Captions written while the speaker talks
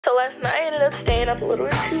So last night I ended up staying up a little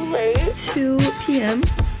bit too late. 2 p.m.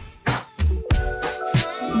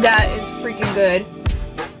 That is freaking good.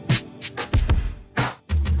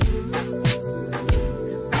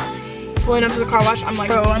 Going up to the car wash, I'm like,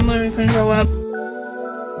 bro, I'm literally gonna throw up.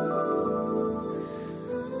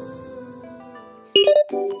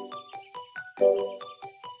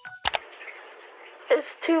 It's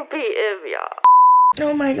 2 p.m. y'all.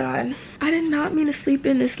 Oh my god. I did not mean to sleep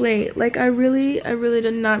in this late. Like I really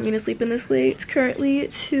did not mean to sleep in this late. It's currently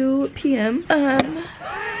 2 p.m.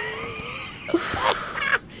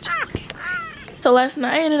 So last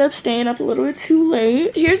night I ended up staying up a little bit too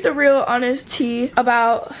late. Here's the real honest tea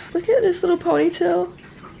about, look at this little ponytail.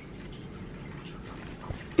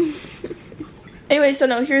 Anyway, so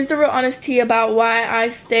no, here's the real honest tea about why I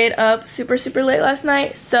stayed up super late last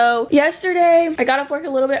night. So yesterday I got off work a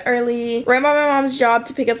little bit early, ran by my mom's job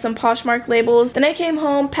to pick up some Poshmark labels. Then I came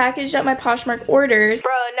home, packaged up my Poshmark orders.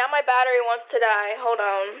 Bro, now my battery wants to die. Hold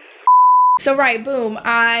on. So right, boom,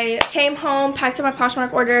 I came home, packed up my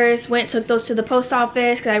Poshmark orders, took those to the post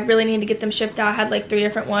office because I really needed to get them shipped out. I had like 3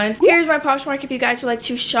 different ones. Here's my Poshmark if you guys would like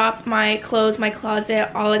to shop my clothes, my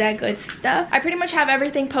closet, all of that good stuff. I pretty much have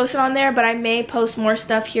everything posted on there, but I may post more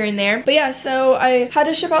stuff here and there. But yeah, so I had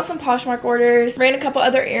to ship out some Poshmark orders, ran a couple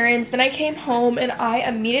other errands. Then I came home and I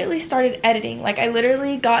immediately started editing. Like I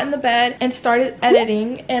literally got in the bed and started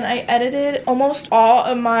editing, and I edited almost all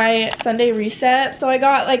of my Sunday reset. So I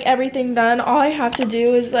got like everything done. All I have to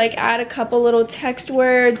do is like add a couple little text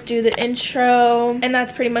words, do the intro, and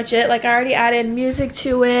that's pretty much it. Like I already added music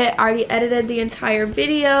to it, I already edited the entire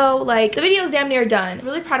video. Like the video is damn near done. I'm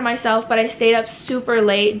really proud of myself, but I stayed up super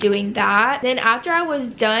late doing that. Then after I was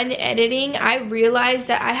done editing, I realized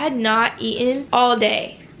that I had not eaten all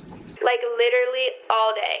day. Like literally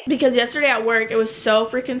all day, because yesterday at work it was so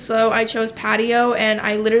freaking slow. I chose patio and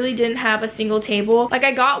I literally didn't have a single table. Like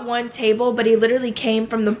I got one table, but he literally came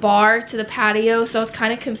from the bar to the patio, so I was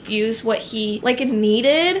kind of confused what he like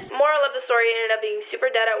needed. Moral of the story, ended up being super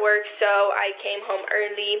dead at work, so I came home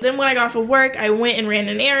early. Then when I got off of work, I went and ran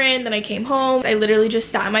an errand. Then I came home, I literally just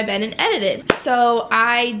sat in my bed and edited. So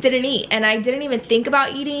I didn't eat, and I didn't even think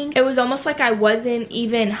about eating. It was almost like I wasn't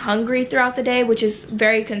even hungry throughout the day, which is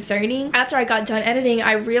very concerning. After I got done editing,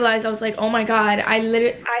 I realized, I was like, oh my god, I have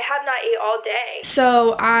not ate all day.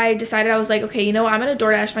 So I decided, I was like, okay, you know what, I'm gonna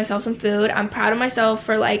DoorDash myself some food. I'm proud of myself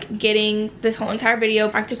for like getting this whole entire video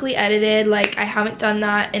practically edited. Like I haven't done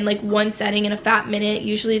that in like one setting in a fat minute.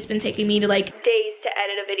 Usually it's been taking me to like days to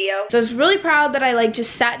edit a video. So I was really proud that I like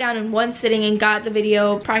just sat down in one sitting and got the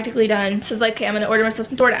video practically done. So I was like, okay, I'm gonna order myself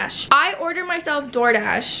some DoorDash. I ordered myself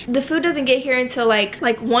DoorDash. The food doesn't get here until like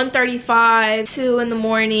 1:35, 2 in the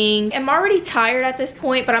morning. I'm already tired at this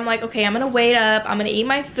point, but I'm like, okay, I'm gonna wait up, I'm gonna eat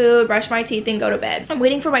my food, brush my teeth, and go to bed. I'm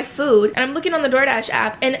waiting for my food and I'm looking on the DoorDash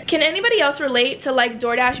app, and can anybody else relate to like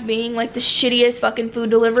DoorDash being like the shittiest fucking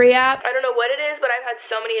food delivery app? I don't know what it is, but I've had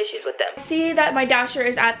so many issues with them. See that my dasher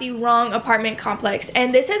is at the wrong apartment complex,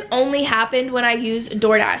 and this has only happened when I use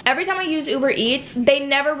DoorDash. Every time I use Uber Eats, they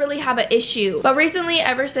never really have an issue, but recently,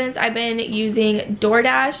 ever since I've been using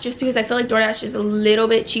DoorDash, just because I feel like DoorDash is a little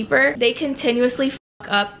bit cheaper, they continuously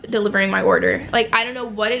up delivering my order. Like I don't know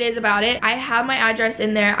what it is about it. I have my address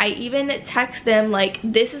in there. I even text them like,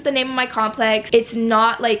 this is the name of my complex. It's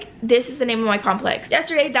not like, this is the name of my complex.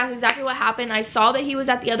 Yesterday, that's exactly what happened. I saw that he was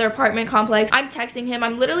at the other apartment complex. I'm texting him,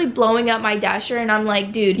 I'm literally blowing up my dasher, and I'm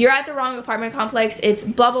like, dude, you're at the wrong apartment complex. It's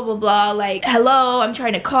blah blah blah blah. Like, hello, I'm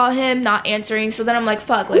trying to call him, not answering. So then I'm like,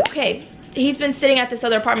 fuck, like, okay, he's been sitting at this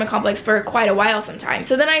other apartment complex for quite a while sometimes.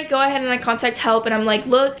 So then I go ahead and I contact help, and I'm like,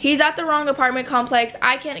 look, he's at the wrong apartment complex.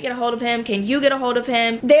 I can't get a hold of him. Can you get a hold of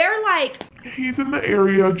him? They're like, he's in the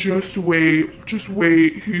area, just wait,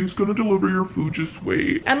 he's gonna deliver your food, just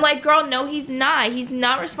wait. I'm like, girl, no, he's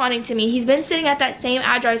not responding to me. He's been sitting at that same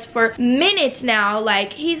address for minutes now.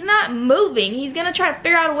 Like, he's not moving. He's gonna try to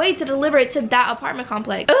figure out a way to deliver it to that apartment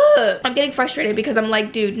complex. Ugh. I'm getting frustrated because I'm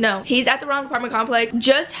like, dude, no, he's at the wrong apartment complex.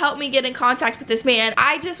 Just help me get in contact with this man.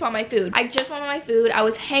 I just want my food. I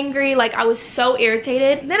was hangry. Like, I was so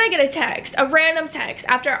irritated. Then I get a text, a random text,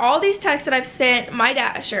 after all these texts that I've sent my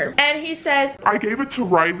dasher, and he says, I gave it to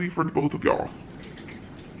Riley for both of y'all.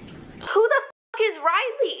 Who the f is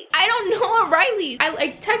Riley? I don't know a Riley. I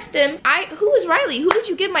like text him. Who is Riley? Who did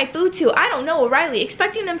you give my food to? I don't know a Riley.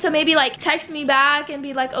 Expecting them to maybe like text me back and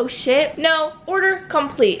be like, oh shit. No, order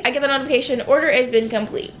complete. I get the notification, order has been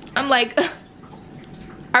complete. I'm like,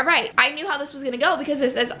 all right, I knew how this was gonna go because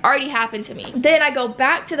this has already happened to me. Then I go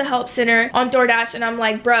back to the help center on DoorDash, and I'm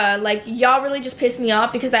like, bruh, like, y'all really just pissed me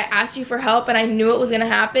off because I asked you for help and I knew it was gonna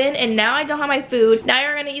happen, and now I don't have my food. Now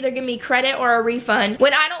you're gonna either give me credit or a refund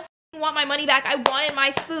when I don't want my money back. I wanted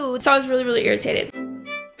my food. So I was really, really irritated.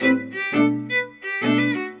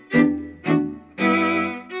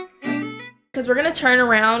 Because we're gonna turn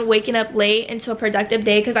around waking up late into a productive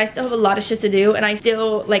day because I still have a lot of shit to do, and I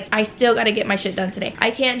still gotta get my shit done today.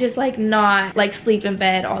 I can't just like not like sleep in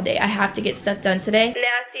bed all day. I have to get stuff done today.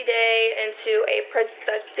 Nasty day into a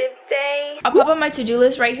productive day. I'll pop up my to-do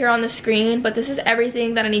list right here on the screen, but this is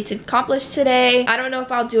everything that I need to accomplish today. I don't know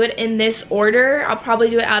if I'll do it in this order. I'll probably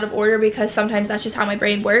do it out of order because sometimes that's just how my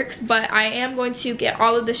brain works, but I am going to get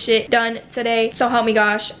all of the shit done today. So help me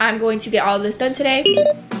gosh, I'm going to get all of this done today.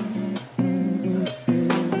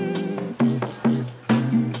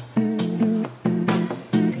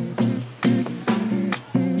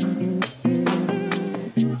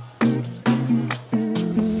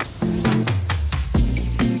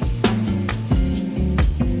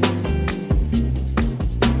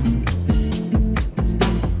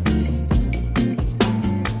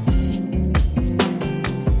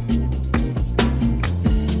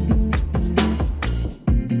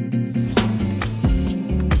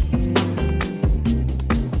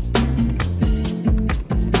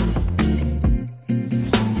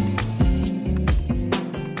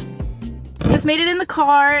 Just made it in the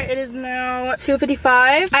car. It is now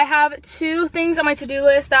 2:55. I have 2 things on my to-do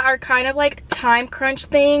list that are kind of like time crunch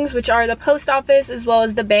things, which are the post office as well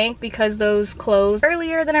as the bank, because those close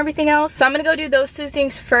earlier than everything else. So I'm gonna go do those 2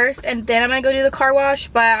 things first, and then I'm gonna go do the car wash.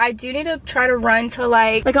 But I do need to try to run to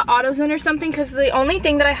like an AutoZone or something, because the only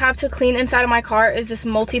thing that I have to clean inside of my car is this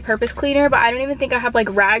multi-purpose cleaner, but I don't even think I have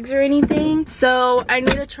like rags or anything. So I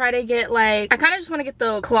need to try to get like, I kind of just want to get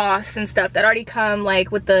the cloths and stuff that already come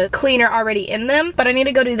like with the cleaner already in them, but I need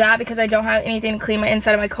to go do that because I don't have anything to clean my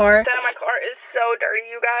inside of my car. Inside of my car is so dirty,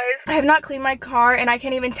 you guys. I have not cleaned my car, and I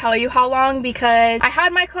can't even tell you how long, because I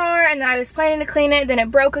had my car and then I was planning to clean it, then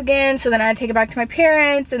it broke again, so then I had to take it back to my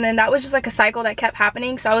parents, and then that was just like a cycle that kept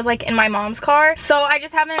happening. So I was like in my mom's car, so I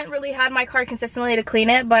just haven't really had my car consistently to clean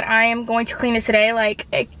it, but I am going to clean it today. Like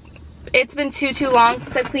it's been too long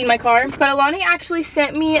since I cleaned my car. But Alani actually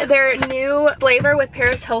sent me their new flavor with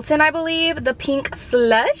Paris Hilton, I believe, the pink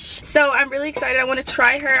slush. So I'm really excited. I want to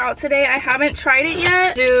try her out today. I haven't tried it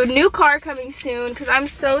yet. Dude, new car coming soon, because I'm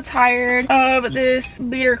so tired of this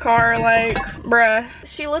beater car. Like, bruh.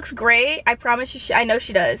 She looks great. I promise you, I know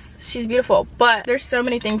she does. She's beautiful, but there's so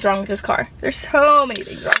many things wrong with this car. There's so many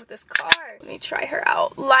things wrong with this car. Let me try her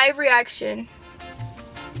out. Live reaction.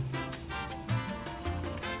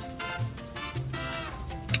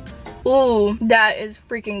 Ooh, that is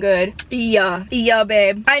freaking good. Yeah,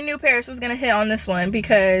 babe. I knew Paris was gonna hit on this one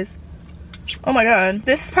because, oh my god,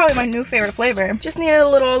 this is probably my new favorite flavor. Just needed a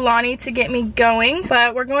little Alani to get me going,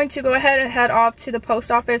 but we're going to go ahead and head off to the post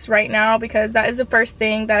office right now because that is the first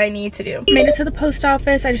thing that I need to do. Made it to the post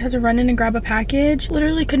office. I just have to run in and grab a package.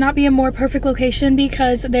 Literally could not be a more perfect location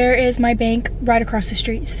because there is my bank right across the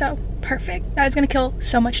street. So perfect. That is gonna kill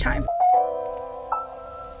so much time.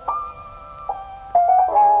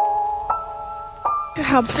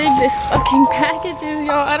 How big this fucking package is,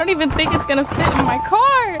 y'all. I don't even think it's gonna fit in my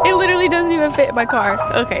car. It literally doesn't even fit in my car.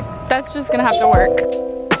 Okay, that's just gonna have to work.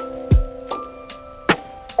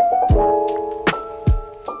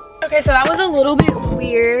 Okay, so that was a little bit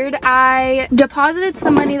weird. I deposited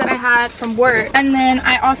some money that I had from work, and then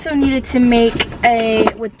I also needed to make a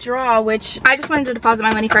withdrawal, which I just wanted to deposit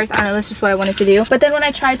my money first. I don't know, that's just what I wanted to do. But then when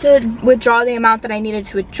I tried to withdraw the amount that I needed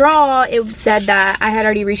to withdraw, it said that I had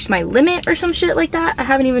already reached my limit or some shit like that. I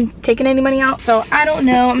haven't even taken any money out, so I don't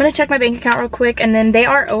know. I'm gonna check my bank account real quick, and then they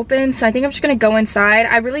are open, so I think I'm just gonna go inside.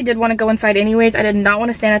 I really did want to go inside anyways. I did not want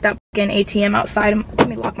to stand at that fucking ATM outside. Let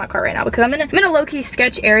me lock my car right now because I'm in a low-key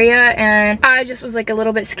sketch area, and I just was like a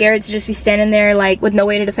little bit scared to just be standing there like with no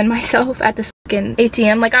way to defend myself at this fucking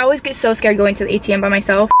ATM. Like, I always get so scared going to the ATM by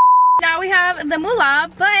myself. Now we have the moolah,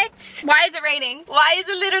 but why is it raining? Why is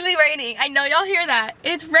it literally raining? I know y'all hear that.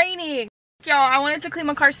 It's raining. Y'all, I wanted to clean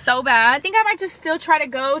my car so bad. I think I might just still try to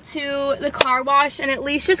go to the car wash and at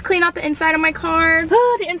least just clean out the inside of my car.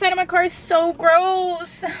 Oh, the inside of my car is so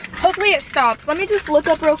gross. Hopefully it stops. Let me just look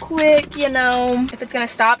up real quick, you know, if it's gonna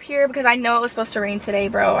stop here, because I know it was supposed to rain today,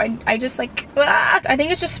 bro. I just like, I think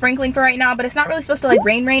it's just sprinkling for right now, but it's not really supposed to like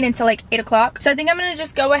rain until like 8 o'clock. So I think I'm gonna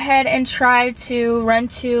just go ahead and try to run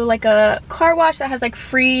to like a car wash that has like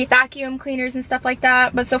free vacuum cleaners and stuff like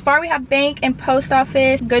that. But so far we have bank and post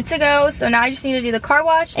office good to go. So now I just need to do the car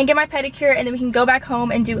wash and get my pedicure, and then we can go back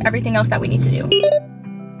home and do everything else that we need to do.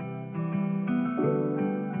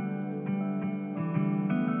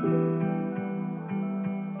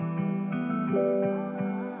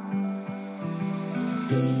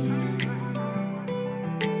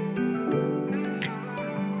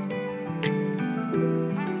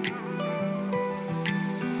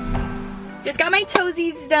 Just got my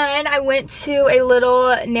toesies done. I went to a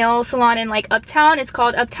little nail salon in like Uptown. It's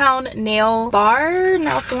called Uptown Nail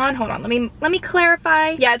Salon. Hold on, let me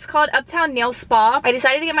clarify. Yeah, it's called Uptown Nail Spa. I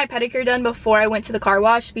decided to get my pedicure done before I went to the car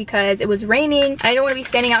wash because it was raining. I didn't want to be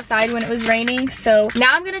standing outside when it was raining. So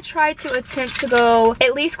now I'm gonna try to attempt to go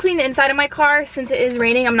at least clean the inside of my car. Since it is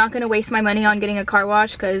raining, I'm not gonna waste my money on getting a car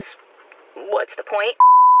wash because what's the point?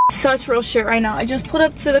 Such real shit right now. I just pulled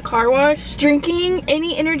up to the car wash. Drinking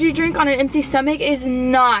any energy drink on an empty stomach is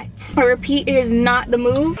not, I repeat, it is not the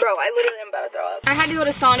move. Bro, I literally am about to throw up. I had to go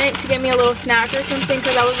to Sonic to get me a little snack or something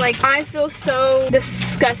because I was like, I feel so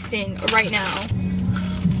disgusting right now.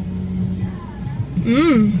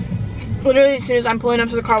 Literally as soon as I'm pulling up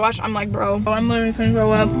to the car wash, I'm like, bro, I'm literally gonna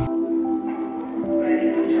throw up.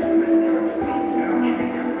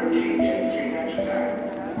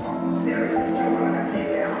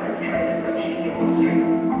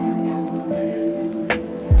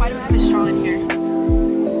 Why do I have a straw in here?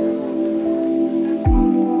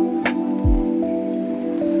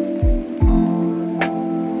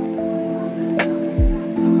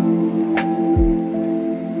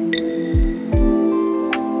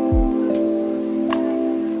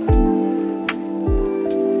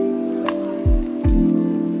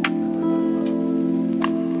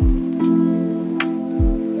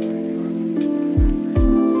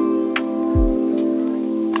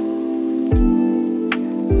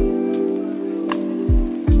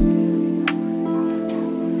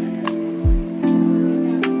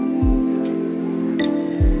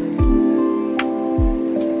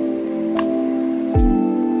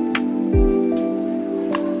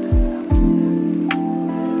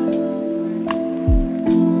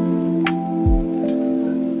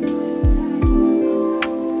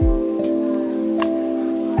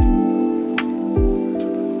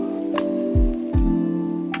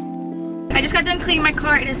 I just got done cleaning my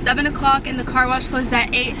car. It is 7 o'clock and the car wash closed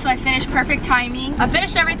at 8, so I finished perfect timing. I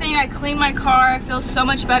finished everything. I cleaned my car. It feels so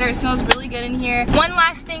much better. It smells really good in here. One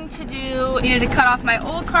last thing to do. I needed to cut off my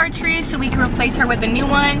old car trees so we can replace her with a new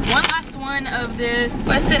one. One last one of this.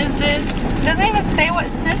 What scent is this? It doesn't even say what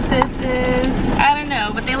scent this is. I don't know,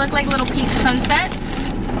 but they look like little pink sunsets.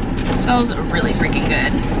 It smells really freaking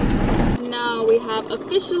good. Now we have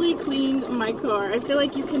officially cleaned my car. I feel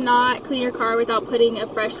like you cannot clean your car without putting a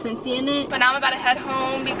fresh Scentsy in it. But now I'm about to head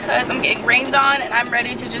home because I'm getting rained on and I'm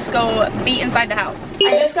ready to just go be inside the house.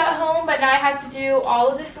 I just got home, but now I have to do all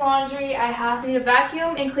of this laundry. I need to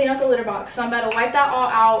vacuum and clean out the litter box. So I'm about to wipe that all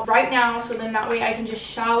out right now, so then that way I can just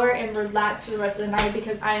shower and relax for the rest of the night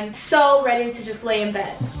because I'm so ready to just lay in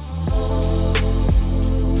bed.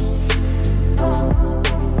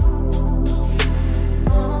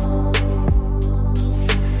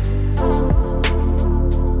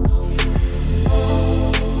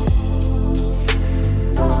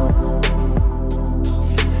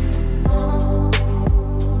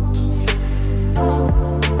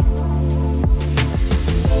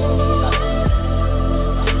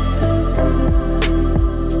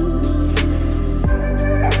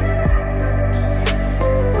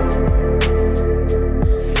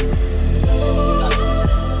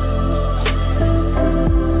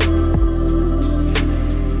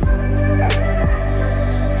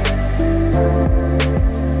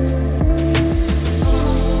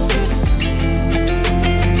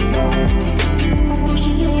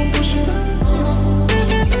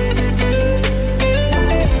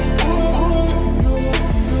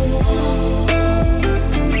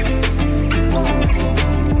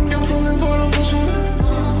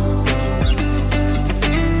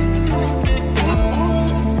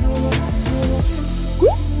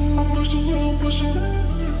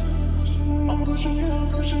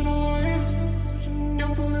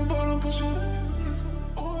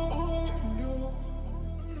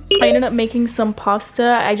 I ended up making some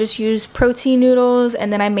pasta. I just used protein noodles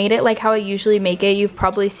and then I made it like how I usually make it. You've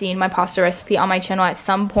probably seen my pasta recipe on my channel at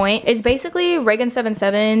some point. It's basically Reagan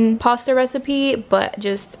 77 pasta recipe, but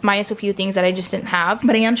just minus a few things that I just didn't have.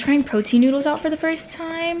 But I am trying protein noodles out for the first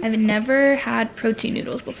time. I've never had protein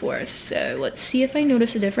noodles before, so let's see if I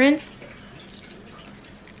notice a difference.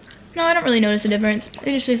 No, I don't really notice a difference.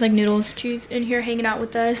 It just tastes like noodles. She's in here hanging out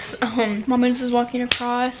with us. Mom is walking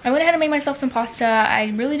across. I went ahead and made myself some pasta. I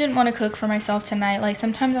really didn't want to cook for myself tonight. Like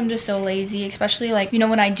sometimes I'm just so lazy, especially like, you know,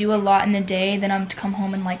 when I do a lot in the day, then I'm to come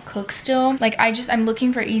home and like cook still. Like I'm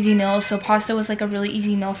looking for easy meals, so pasta was like a really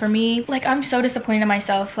easy meal for me. Like I'm so disappointed in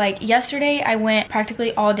myself. Like yesterday I went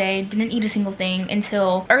practically all day, didn't eat a single thing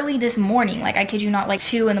until early this morning. Like I kid you not, like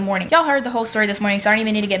 2 in the morning. Y'all heard the whole story this morning, so I don't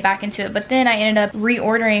even need to get back into it. But then I ended up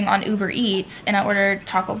reordering on Uber Eats and I ordered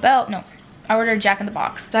I ordered Jack in the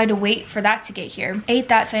Box, so I had to wait for that to get here. Ate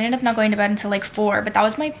that, so I ended up not going to bed until like 4, but that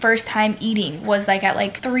was my first time eating, was like at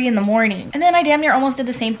like 3 in the morning. And then I damn near almost did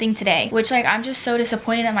the same thing today, which like I'm just so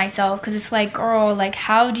disappointed at myself, because it's like, girl, like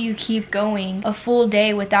how do you keep going a full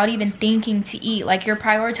day without even thinking to eat? Like you're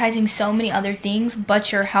prioritizing so many other things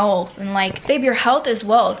but your health. And like, babe, your health is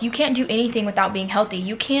wealth. You can't do anything without being healthy.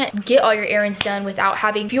 You can't get all your errands done without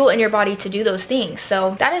having fuel in your body to do those things.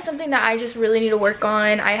 So that is something that I just really need to work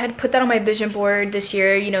on. I had put that on my vision board this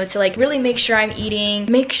year, you know, to like really make sure I'm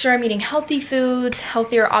eating healthy foods,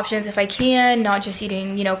 healthier options if I can, not just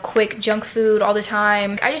eating, you know, quick junk food all the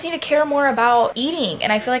time. I just need to care more about eating,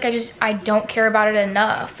 and I feel like I don't care about it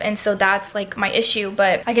enough, and so that's like my issue.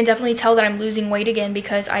 But I can definitely tell that I'm losing weight again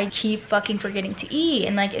because I keep fucking forgetting to eat,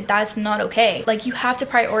 and like that's not okay. Like you have to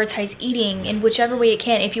prioritize eating in whichever way you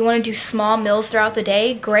can. If you want to do small meals throughout the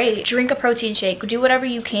day, great. Drink a protein shake, do whatever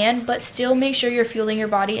you can, but still make sure you're fueling your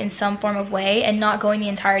body in some form of way and not going the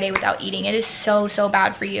entire day without eating. It is so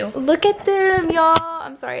bad for you. Look at them, y'all.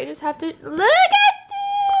 I'm sorry, I just have to look at them.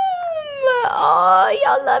 Oh,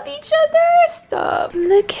 y'all love each other. Stop.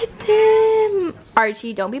 Look at them.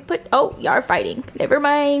 Archie, don't be oh, y'all are fighting. Never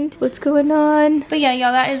mind. What's going on? But yeah,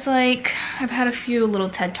 y'all, that is like, I've had a few little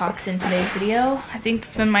TED Talks in today's video. I think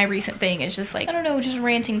it's been my recent thing. It's just like, I don't know, just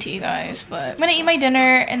ranting to you guys. But I'm gonna eat my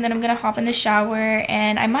dinner and then I'm gonna hop in the shower,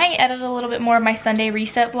 and I might edit a little bit more of my Sunday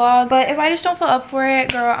reset vlog. But if I just don't feel up for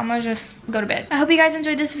it, girl, I'm gonna just go to bed. I hope you guys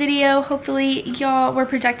enjoyed this video. Hopefully y'all were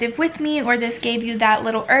productive with me, or this gave you that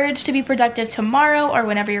little urge to be productive tomorrow or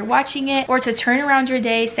whenever you're watching it, or to turn around your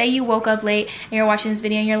day. Say you woke up late and you're watching this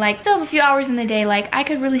video and you're like, still have a few hours in the day, like I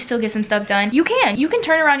could really still get some stuff done. You can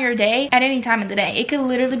turn around your day at any time of the day. It could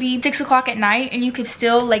literally be 6 o'clock at night and you could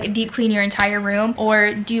still like deep clean your entire room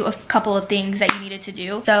or do a couple of things that you needed to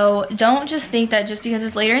do. So don't just think that just because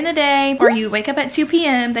it's later in the day or you wake up at 2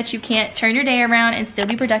 p.m. that you can't turn your day around and still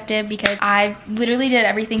be productive, because I literally did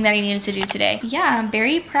everything that I needed to do today. Yeah, I'm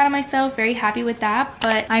very proud of myself, very happy with that,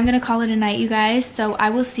 but I'm gonna call it a night, you guys. So I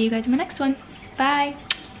will see you guys in my next one. Bye.